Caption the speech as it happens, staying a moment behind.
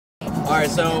Alright,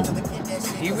 so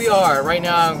here we are. Right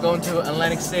now I'm going to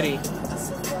Atlantic City.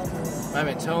 I'm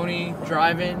at Tony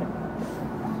driving.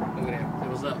 Look at him. Hey,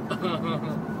 what's up?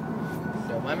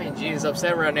 Yo, my man G is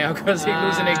upset right now because he's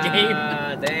losing a game.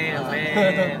 Damn,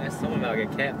 man. Someone about to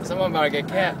get capped. Someone about to get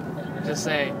capped. Just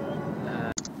saying.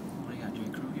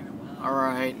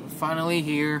 Alright, finally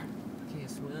here. I can't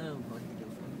swim. All you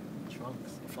do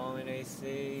trunks. Finally in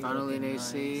AC. Finally in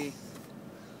AC.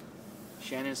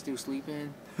 Shannon's still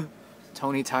sleeping.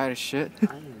 Tony tired of shit.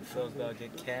 Phil's about to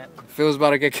get capped. Phil's about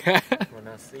to get capped. When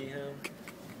I see him.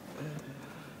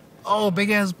 Oh, big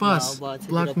ass bus.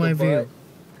 Blocked my view.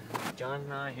 John's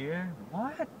not here?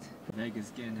 What? Vegas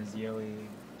getting his yearly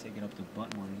taking up the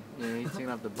butt money. Yeah, he's taking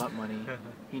up the butt money.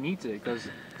 He needs it because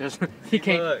he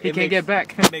can't get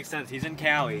back. It makes sense. He's in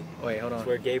Cali. Wait, hold on. That's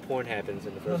where gay porn happens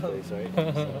in the first place, right?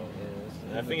 So,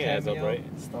 yeah, I think it adds up, right?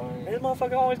 And this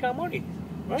motherfucker always got money.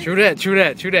 Right? True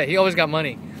that. He always got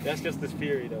money. That's just this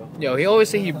theory, though. Yo, he always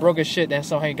say he broke his shit.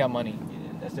 That's how he got money.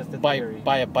 Yeah, that's just the theory. theory.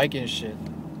 Buy a bike and shit.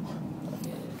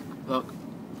 Look.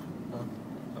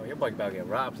 Oh, your bike about to get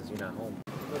robbed since you're not home.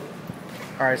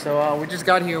 All right, so we just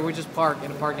got here. We just parked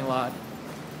in the parking lot.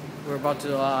 We're about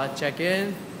to check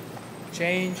in,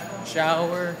 change,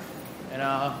 shower, and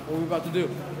what we about to do?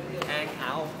 Hang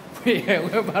out. Yeah,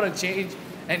 we're about to change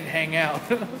and hang out.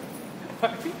 You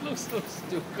look so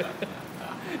stupid.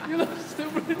 You look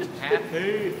stupid.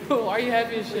 Happy. Why are you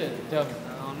happy as shit? Tell me.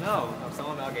 I don't know.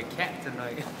 Someone about to get capped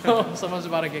tonight. Oh, someone's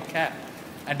about to get capped.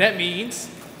 And that means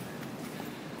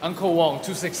Uncle Wong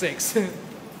 266. We're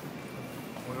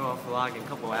going to vlog in a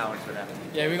couple hours for that.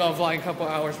 Yeah, we're going to vlog in a couple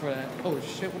hours for that. Oh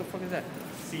shit, what the fuck is that?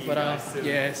 See you guys soon.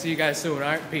 Yeah, see you guys soon.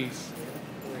 Alright, peace.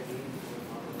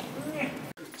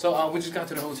 So we just got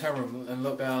to the hotel room and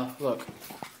look.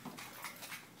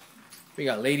 We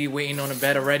got Lady waiting on the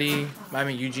bed already. I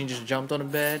mean, Eugene just jumped on the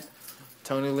bed.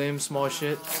 Tony Lim, small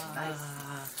shit.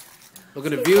 Look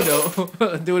at the view though.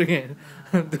 Do it again.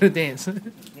 Do the dance.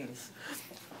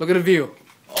 Look at the view.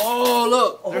 Oh,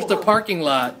 look. There's the parking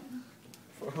lot.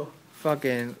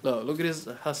 Fucking, look at this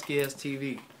husky ass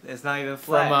TV. It's not even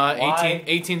flat. From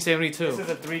 1872. This is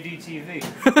a 3D TV.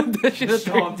 That shit is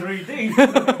showing 3D.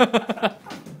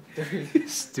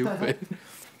 Stupid.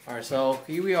 Alright, so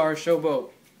here we are, Showboat.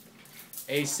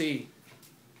 AC.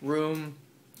 Room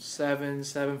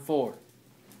 774.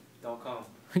 Don't come.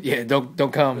 Yeah,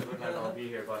 don't come. We're not going to be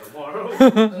here by tomorrow.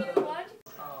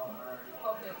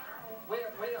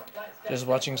 Just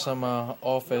watching some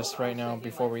Office right now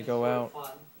before we go out.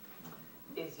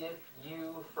 Is if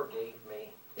you forgave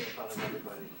me in front of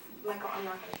everybody. Michael, I'm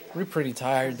not going to do that. We're pretty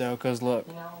tired though, cause look,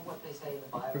 You know what they say in the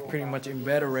Bible? we're pretty much in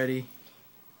bed already.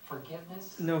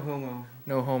 Forgiveness No homo.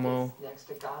 No homo. is next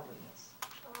to godliness.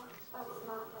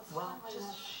 Well,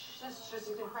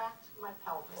 just cracked my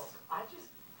pelvis. I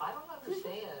don't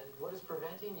understand what is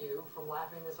preventing you from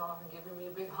laughing this off and giving me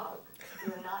a big hug.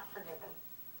 You're not forgiven.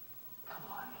 Come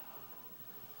on.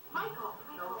 Michael!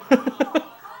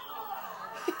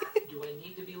 Do I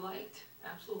need to be liked?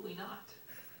 Absolutely not.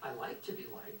 I like to be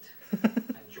liked.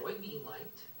 I enjoy being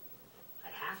liked. I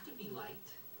have to be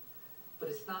liked. But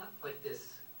it's not like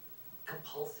this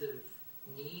compulsive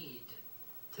need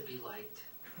to be liked.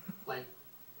 Like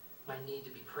my need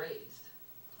to be praised.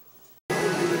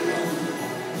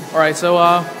 Alright, so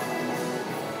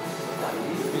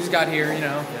we just got here, you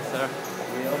know. Yes, sir.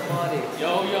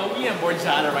 Yo, we in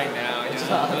Borgata right now. You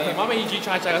know? My man EG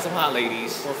trying to check out some hot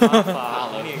ladies.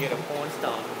 I need to get a porn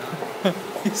star tonight.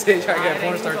 He said he tried to get a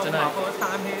porn star tonight. First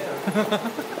time here.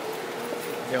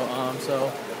 Yo,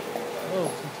 so,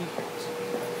 oh, some t-shirts.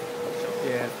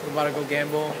 Yeah, we're about to go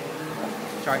gamble.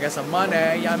 Try to get some money,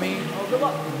 you know what I mean? Oh, good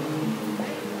luck.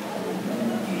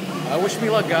 Wish me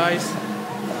luck, guys.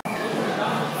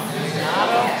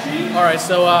 Alright,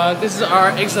 so this is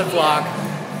our exit vlog.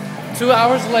 2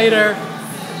 hours later,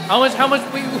 how much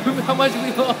we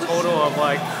lost? Total of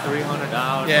like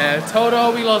 $300. Yeah,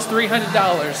 total we lost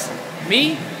 $300.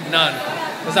 Me? None,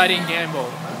 because I didn't gamble.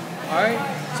 Alright,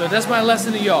 so that's my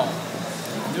lesson to y'all.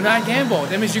 Do not gamble.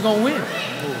 That means you're gonna win.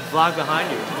 Ooh, vlog behind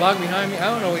you. Vlog behind me.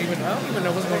 I don't even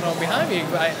know what's going on behind me.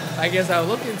 But I guess I'll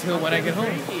look into it when I get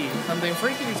home. Something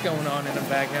freaky is going on in the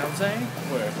back. You know what I'm saying?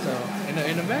 Where? So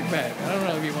in the backpack. I don't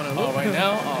know if you want to look right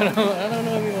now. I don't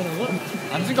know if you want to look.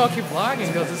 I'm just gonna keep vlogging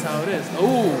because this is how it is.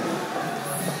 Ooh.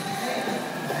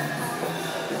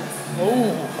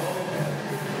 Ooh.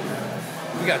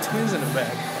 We got twins in the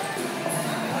back.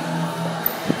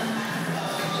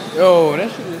 Yo,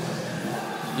 that shit is.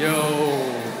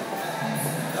 Yo.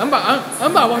 I'm about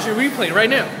to watch a replay right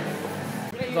now.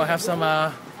 We're gonna have some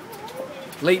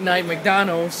late night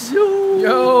McDonald's.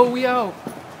 Yo, we out.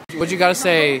 What you gotta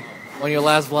say on your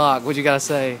last vlog. What you gotta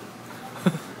say?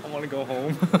 I want to go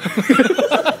home.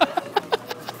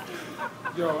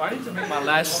 Yo, I need to make my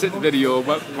last shit video,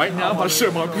 but right now I'm about to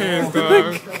shit my pants,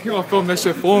 dog. You gonna film that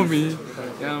shit for me? You know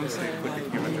what I'm saying?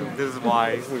 This is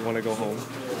why we want to go home.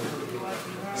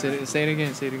 Say it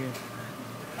again. Say it again.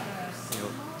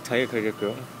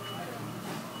 자격하겠고요.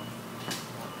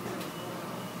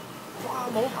 와,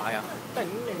 너무 하야.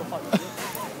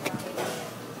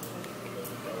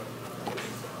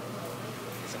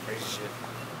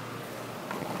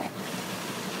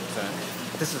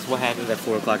 This is what happened at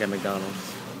 4 o'clock at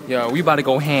McDonald's. Yo, we about to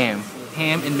go ham.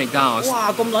 Ham in McDonald's.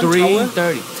 Wow, come lunch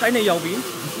 3:30. China Yelby.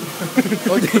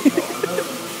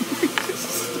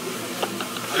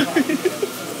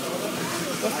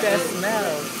 What's that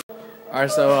smell? All right,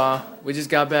 so we just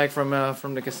got back from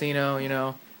the casino, you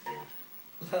know.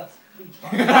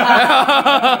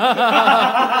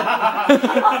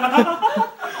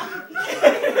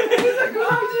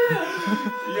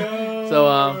 So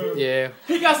yeah.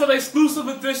 He got some exclusive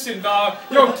edition, dog.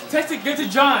 Yo, text it good to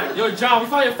John. Yo, John, we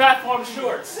found your fat farm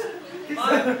shorts. No,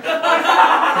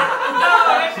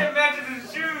 that shit matches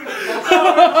his shoes.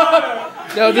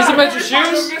 Yo, does it match your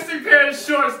shoes? Missing pair of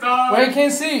shorts, dog. Wait, I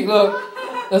can't see. Look,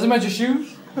 does it match your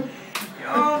shoes?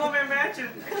 Yo, let me match it.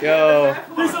 Yo.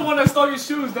 He's the one that stole your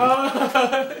shoes, dog.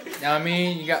 Now I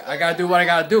mean, I gotta do what I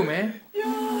gotta do, man.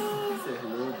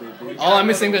 All I'm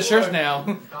missing the shirts now.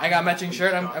 I got matching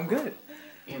shirt. I'm good.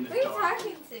 Who are you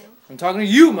talking to? I'm talking to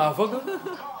you, motherfucker.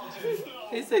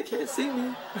 He said can't see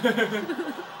me. You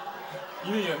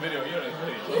need a video. You need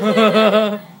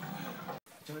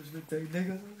a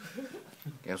video.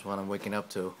 Guess what I'm waking up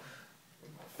to?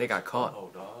 They got caught.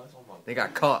 They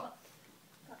got caught.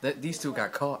 These two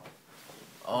got caught.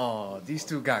 Oh, these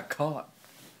two got caught.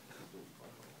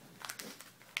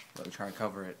 Let me try and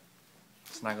cover it.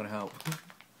 It's not gonna help.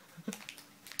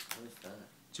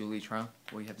 Julie Trump,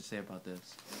 what do you have to say about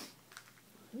this?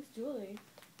 Who's Julie?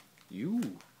 You.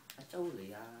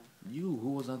 Julie, You,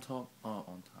 who was on top of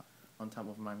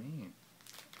my man.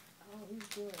 Oh, who's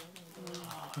Julie?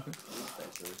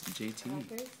 JT.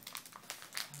 Crackers?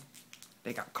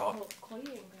 They got caught. Chloe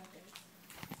and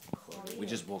Crackers. We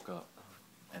just woke up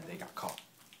and they got caught.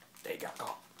 They got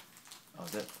caught. Oh,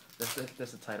 that's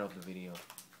the title of the video.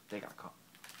 They got caught.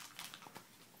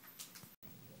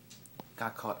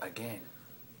 Got caught again.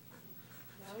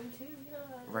 Round 2, you know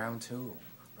that. Round 2.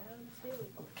 Round 2.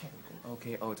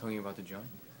 Okay. Oh, telling you about the joint.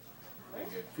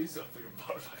 Piece of fucking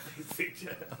butter.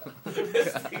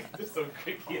 This so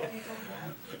crazy.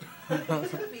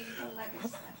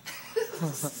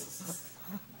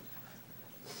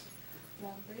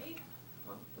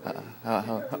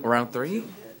 Round 3?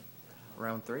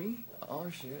 Round 3? Oh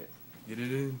shit. Get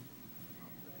it in.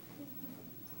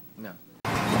 No.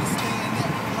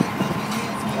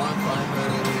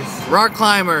 Rock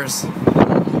climbers.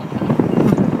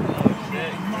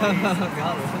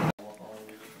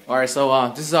 Alright, so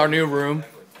this is our new room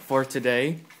for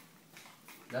today.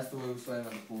 That's the way we swam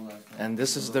at the pool last night. And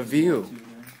this is the view.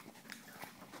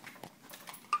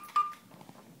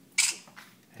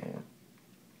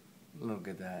 Look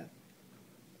at that.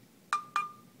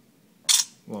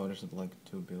 Whoa, there's like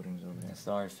 2 buildings over there.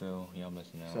 Sorry, Phil. Y'all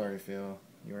missing out. Sorry, Phil.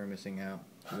 You were missing out.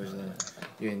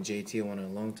 You and JT went a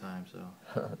long time, so.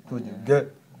 Could you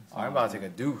get? I'm about to take a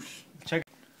douche. Check.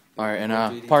 Alright,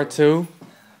 and part 2.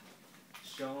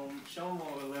 Show them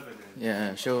what we're living in.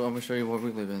 Yeah, I'm gonna show you what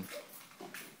we live in.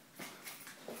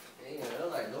 Yeah, they're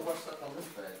like, nobody's stuck on this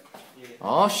bed.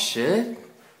 Oh shit.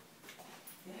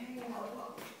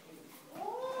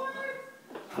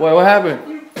 Wait, what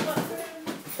happened?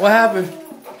 What happened?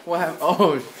 What happened?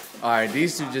 Oh, alright,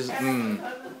 these two just, I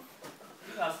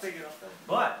was thinking off the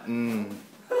butt. I don't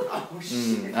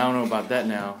know about that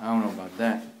now. I don't know about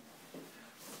that.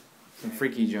 Some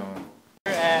freaky joint.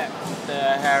 We're at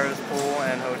the Harris Pool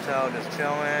and Hotel, just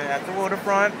chilling at the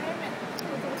waterfront.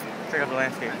 Check out the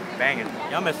landscape. Banging.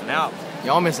 Y'all missing out.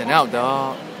 Y'all missing out,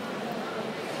 dog.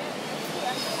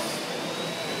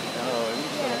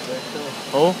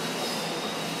 Oh.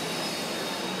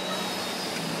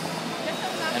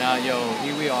 And yo,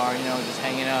 here we are, you know, just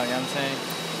hanging out, you know what I'm saying?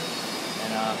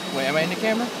 And wait, am I in the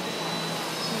camera?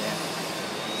 Yeah.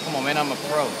 Come on, man, I'm a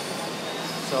pro.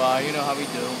 So you know how we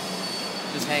do.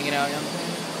 Just hanging out, you know what I'm saying?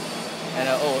 And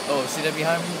see that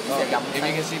behind me? Oh, if you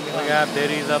can see behind We me. got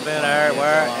biddies up in there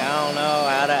where I don't know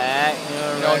how to act. You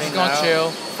know, Just gonna chill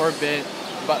for a bit,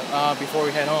 but before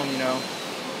we head home, you know.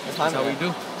 That's how we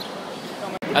do.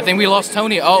 I think we lost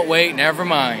Tony. Oh wait, never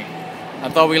mind. I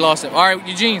thought we lost him. All right,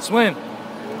 Eugene, swim.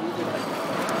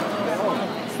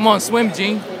 Come on, swim,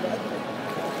 Gene.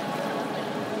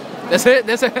 That's it.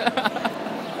 That's it.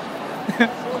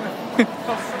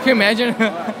 Can you imagine?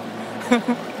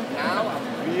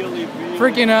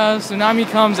 Freaking tsunami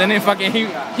comes and then fucking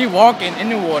he walking in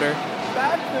the water.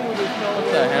 What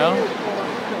the hell?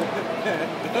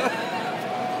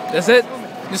 That's it?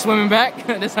 You swimming back?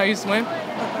 That's how you swim?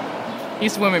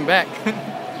 He's swimming back.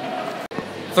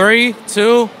 3,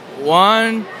 2,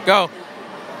 1, go.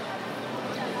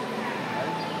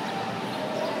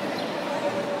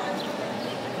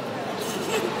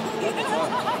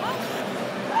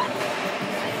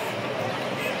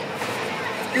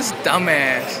 This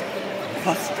dumbass.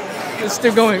 It's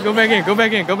still going. Go back in. Go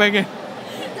back in. Go back in.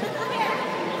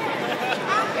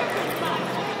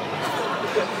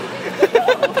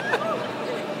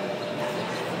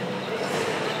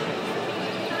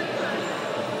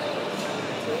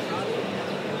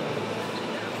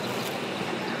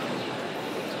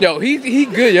 Yo, he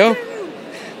good, yo.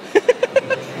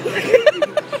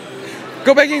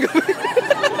 Go back in. Go back in.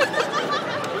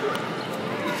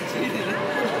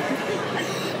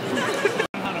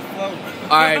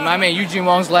 Alright, my man Eugene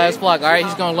Wong's last vlog. Alright,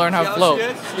 he's gonna learn how to float.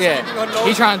 Yeah,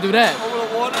 he's trying to do that.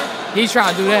 He's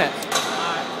trying to do that.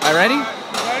 Alright, ready?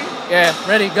 Yeah,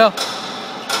 ready, go.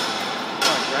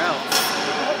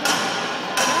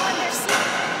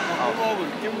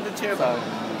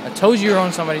 I told you you're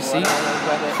on somebody's seat.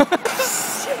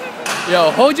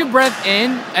 Yo, hold your breath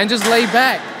in and just lay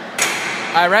back.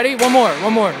 Alright, ready? One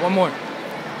more.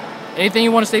 Anything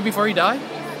you want to say before you die?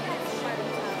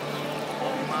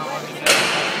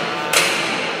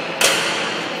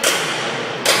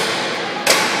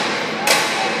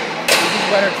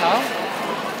 Wet her towel?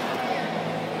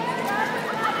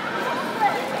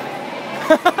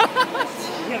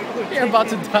 You're about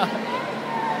to die.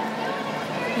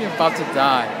 You're about to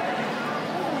die.